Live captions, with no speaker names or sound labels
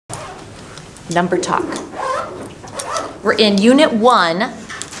number talk. We're in Unit 1,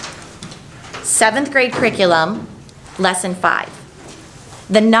 7th grade curriculum, Lesson 5.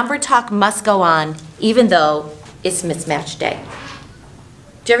 The number talk must go on even though it's mismatch day.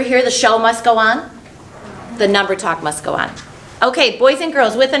 Do you ever hear the show must go on? The number talk must go on. Okay, boys and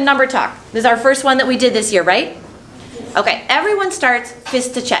girls, with a number talk. This is our first one that we did this year, right? Okay, everyone starts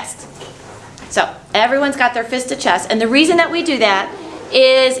fist to chest. So everyone's got their fist to chest, and the reason that we do that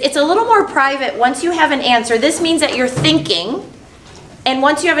is it's a little more private once you have an answer. This means that you're thinking, and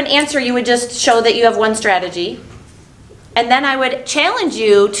once you have an answer, you would just show that you have one strategy. And then I would challenge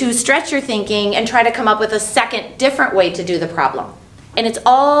you to stretch your thinking and try to come up with a second, different way to do the problem. And it's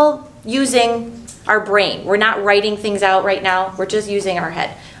all using our brain. We're not writing things out right now. We're just using our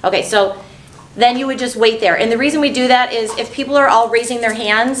head. Okay, so then you would just wait there. And the reason we do that is if people are all raising their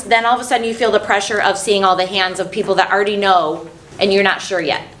hands, then all of a sudden you feel the pressure of seeing all the hands of people that already know and you're not sure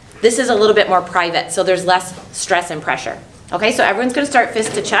yet. This is a little bit more private, so there's less stress and pressure. Okay, so everyone's going to start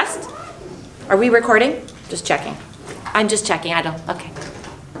fist to chest. Are we recording? Just checking. I'm just checking. I don't. Okay.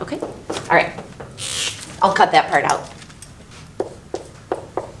 Okay? All right. I'll cut that part out.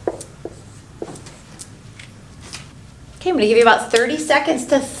 Okay, I'm going to give you about 30 seconds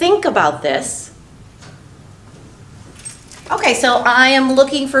to think about this. Okay, so I am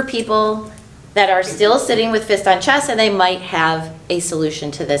looking for people that are still sitting with fist on chest and they might have a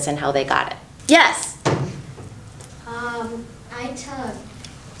solution to this and how they got it. Yes? I took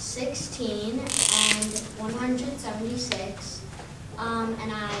 16 and 176,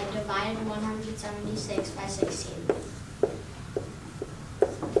 and I divided 176 by 16.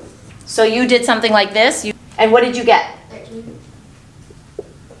 So you did something like this, and what did you get? 13.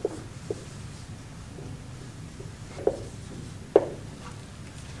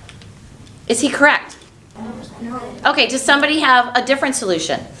 Is he correct? No. Okay, does somebody have a different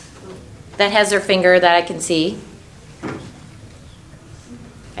solution that has their finger that I can see?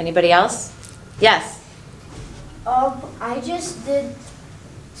 Anybody else? Yes? I just did,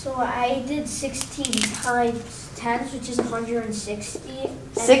 so I did 16 times 10, which is 160.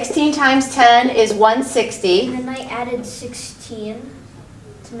 16 times 10 is 160. And then I added 16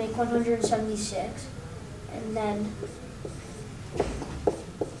 to make 176. And then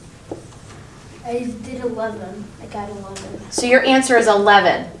I did 11. I got 11. So your answer is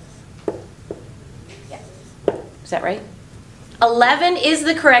 11. Yeah. Is that right? 11 is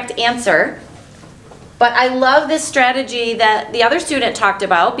the correct answer. But I love this strategy that the other student talked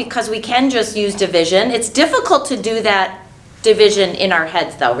about because we can just use division. It's difficult to do that division in our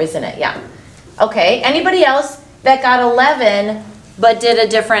heads though, isn't it? Yeah. Okay, anybody else that got 11 but did a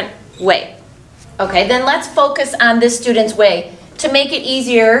different way? Okay, then let's focus on this student's way. To make it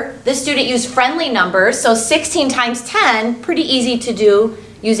easier, this student used friendly numbers, so 16 times 10, pretty easy to do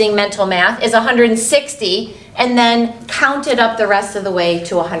using mental math, is 160, and then counted up the rest of the way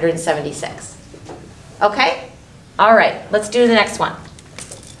to 176. Okay? All right, let's do the next one.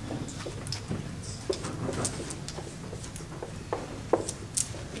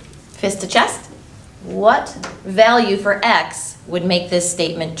 Fist to chest. What value for X would make this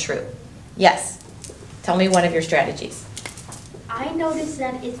statement true? Yes. Tell me one of your strategies. I noticed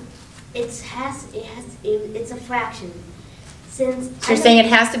that it's a fraction. So you're saying it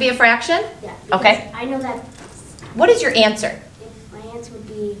has to be a fraction? Yeah. Okay. I know that. What is your answer? My answer would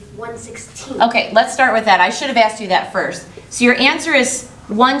be 116. Okay, let's start with that. I should have asked you that first. So your answer is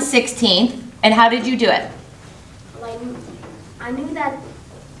 1/16, and how did you do it? Well, I knew that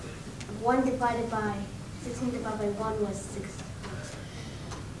 16 divided by 1 was 6.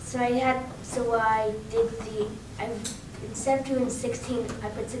 Instead of doing 16, I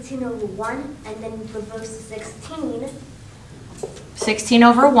put 16 over 1 and then reversed the 16. 16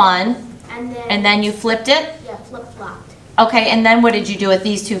 over 1, And then you flipped it? Yeah, flip-flopped. Okay, and then what did you do with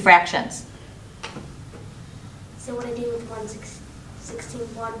these two fractions? So what I did with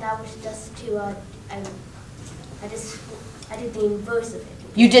 1/16, that was just to, I did the inverse of it.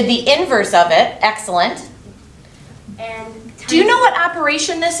 You did the inverse of it. Excellent. And do you know what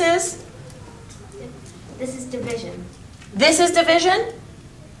operation this is? This is division. This is division?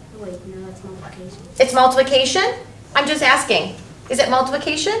 Wait, no, that's multiplication. It's multiplication? I'm just asking. Is it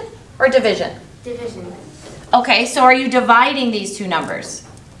multiplication or division? Division. Okay, so are you dividing these two numbers?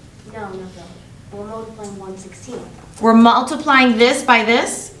 No. We're multiplying 1/16. We're multiplying this by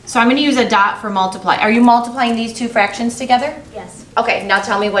this? So I'm going to use a dot for multiply. Are you multiplying these two fractions together? Yes. Okay, now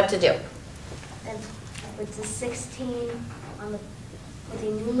tell me what to do. Then with the 16 on with the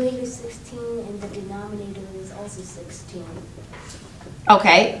numerator 16 and the denominator is also 16.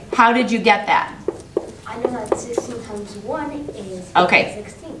 Okay, how did you get that? I know that 16 times 1 is Okay.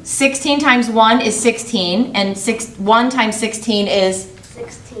 16. 16 times 1 is 16, and 1 times 16 is?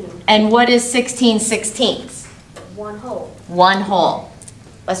 16. And what is 16 sixteenths? 1 whole. 1 whole.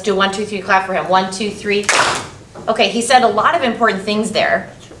 Let's do 1, 2, 3, clap for him. 1, 2, 3. Okay, he said a lot of important things there.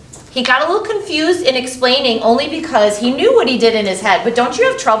 He got a little confused in explaining only because he knew what he did in his head, but don't you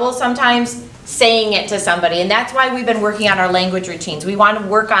have trouble sometimes saying it to somebody? And that's why we've been working on our language routines. We want to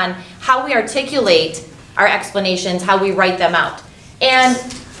work on how we articulate our explanations, how we write them out. And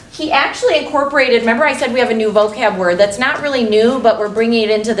he actually incorporated, remember I said we have a new vocab word that's not really new, but we're bringing it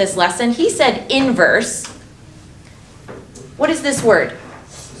into this lesson. He said inverse. What is this word?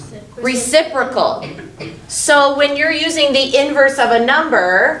 Reciprocal. So when you're using the inverse of a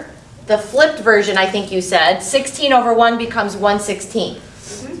number, the flipped version I think you said, 16 over 1 becomes 1/16.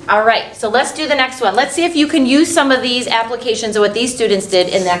 All right, so let's do the next one. Let's see if you can use some of these applications of what these students did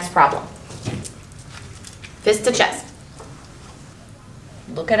in the next problem. Fist to chest.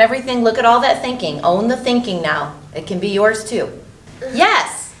 Look at everything, look at all that thinking. Own the thinking now. It can be yours too.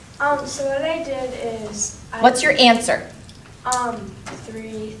 Yes? So what I did is... What's your answer?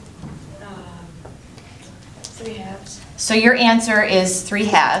 3 halves. So your answer is 3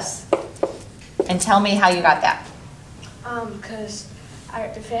 halves. And tell me how you got that. Because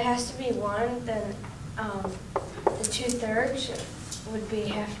if it has to be 1, then the 2/3 would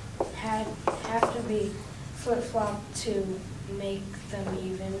be have to be flip-flopped to make them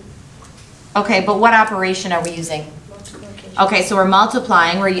even. Okay, but what operation are we using? Multiplication. Okay, so we're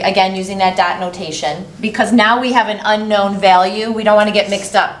multiplying. We're again using that dot notation because now we have an unknown value. We don't want to get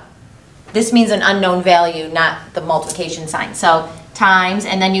mixed up. This means an unknown value, not the multiplication sign. So times,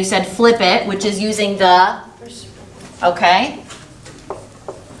 and then you said flip it, which is using the, okay.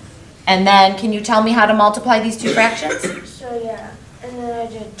 And then can you tell me how to multiply these two fractions? So yeah, and then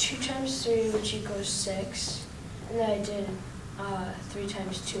I did 2 times 3, which equals 6. And then I did 3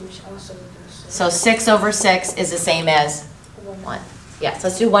 times 2, which also equals 6. So 6 over 6 is the same as 1. Yes,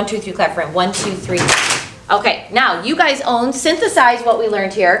 let's do 1, 2, 3, clap for him. 1, 2, 3. Okay, now you guys synthesize what we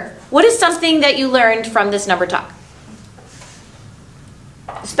learned here. What is something that you learned from this number talk?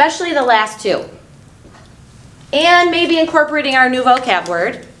 Especially the last two. And maybe incorporating our new vocab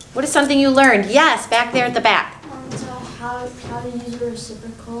word. What is something you learned? Yes, back there at the back. So how to use a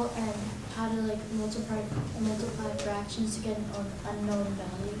reciprocal and how to like multiply fractions to get an unknown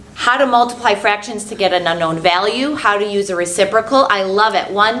value. How to multiply fractions to get an unknown value. How to use a reciprocal. I love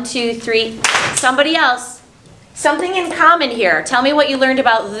it. 1, 2, 3. Somebody else. Something in common here. Tell me what you learned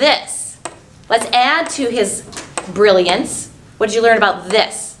about this. Let's add to his brilliance. What did you learn about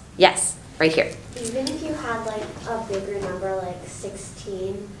this? Yes, right here. Even if you had like a bigger number like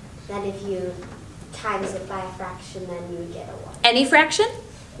 16, then if you times it by a fraction, then you would get a 1. Any fraction?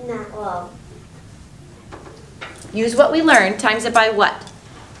 Not, well, Use what we learned, times it by what?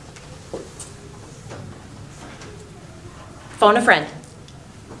 Phone a friend.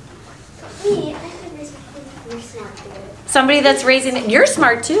 me, I could raise my hand. You're smart, dude. Somebody that's raising it. You're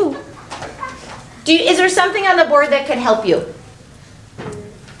smart too. Is there something on the board that could help you?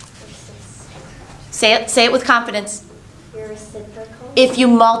 Say it with confidence. Your reciprocal. If you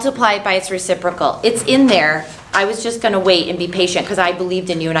multiply it by its reciprocal, it's in there. I was just going to wait and be patient because I believed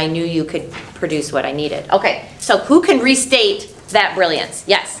in you and I knew you could produce what I needed. Okay, so who can restate that brilliance?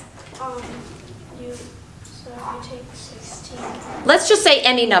 Yes. So if you take 16. Let's just say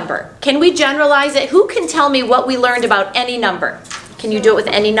any number. Can we generalize it? Who can tell me what we learned about any number? Can you do it with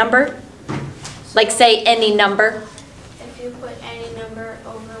any number? Like say any number. If you put any number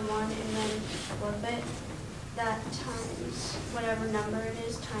over 1 and then flip it, that times whatever number it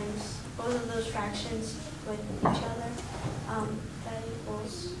is times both of those fractions with each other, that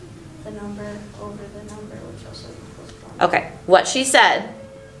equals the number over the number, which also equals 1. Okay, what she said,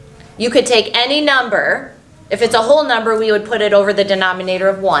 you could take any number. If it's a whole number, we would put it over the denominator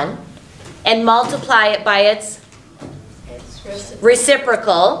of 1 and multiply it by its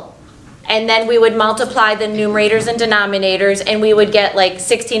reciprocal. And then we would multiply the numerators and denominators, and we would get like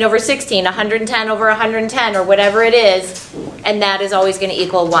 16 over 16, 110 over 110, or whatever it is, and that is always going to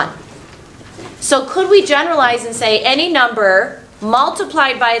equal 1. So could we generalize and say any number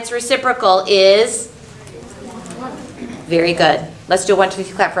multiplied by its reciprocal is? Very good. Let's do a 1, 2,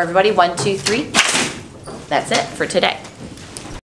 3 clap for everybody. 1, 2, 3. That's it for today.